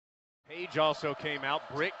Page also came out.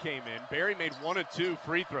 Britt came in. Barry made 1 of 2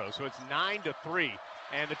 free throws, so it's 9-3.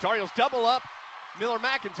 And the Tar Heels double up Miller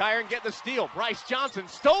McIntyre and get the steal. Bryce Johnson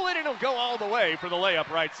stole it, and he'll go all the way for the layup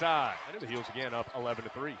right side. And the Heels again up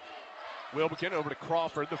 11-3. Wilbekin over to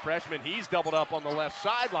Crawford, the freshman. He's doubled up on the left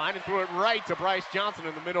sideline and threw it right to Bryce Johnson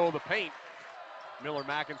in the middle of the paint. Miller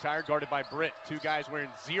McIntyre guarded by Britt. 2 guys wearing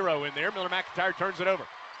 0 in there. Miller McIntyre turns it over.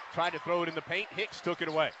 Tried to throw it in the paint. Hicks took it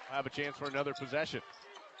away. I'll have a chance for another possession.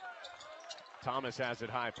 Thomas has it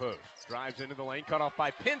high post. Drives into the lane, cut off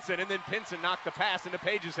by Pinson, and then Pinson knocked the pass into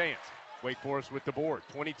Page's hands. Wake Forest with the board,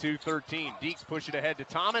 22-13. Deeks push it ahead to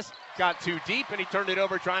Thomas. Got too deep, and he turned it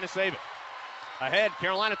over trying to save it. Ahead,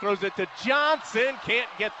 Carolina throws it to Johnson. Can't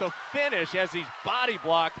get the finish as he's body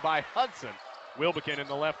blocked by Hudson. Wilbekin in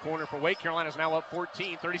the left corner for Wake. Carolina's now up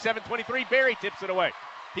 14, 37-23. Barry tips it away.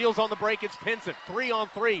 Heels on the break, it's Pinson.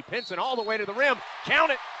 3-on-3. Pinson all the way to the rim.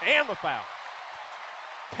 Count it, and the foul.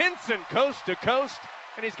 Pinson coast to coast,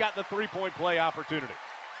 and he's got the three-point play opportunity.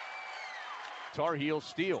 Tar Heels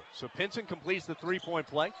steal. So Pinson completes the three-point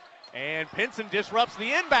play, and Pinson disrupts the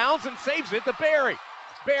inbounds and saves it to Barry.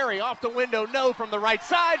 Barry off the window, no from the right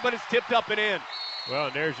side, but it's tipped up and in. Well,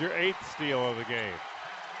 and there's your 8th steal of the game.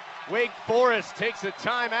 Wake Forest takes a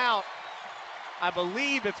timeout. I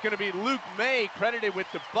believe it's going to be Luke May credited with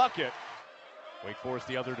the bucket. Wake Forest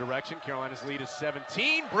the other direction. Carolina's lead is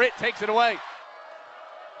 17. Britt takes it away.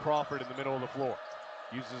 Crawford in the middle of the floor.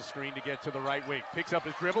 Uses a screen to get to the right wing. Picks up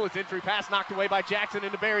his dribble. His entry pass knocked away by Jackson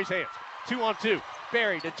into Barry's hands. 2-on-2.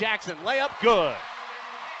 Barry to Jackson. Layup good.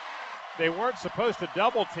 They weren't supposed to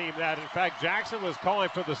double team that. In fact, Jackson was calling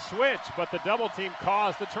for the switch, but the double team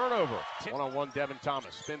caused the turnover. 1-on-1 Devin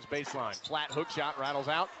Thomas. Spins baseline. Flat hook shot rattles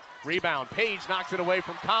out. Rebound. Page knocks it away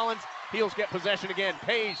from Collins. Heels get possession again.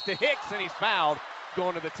 Page to Hicks, and he's fouled.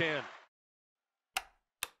 Going to the 10.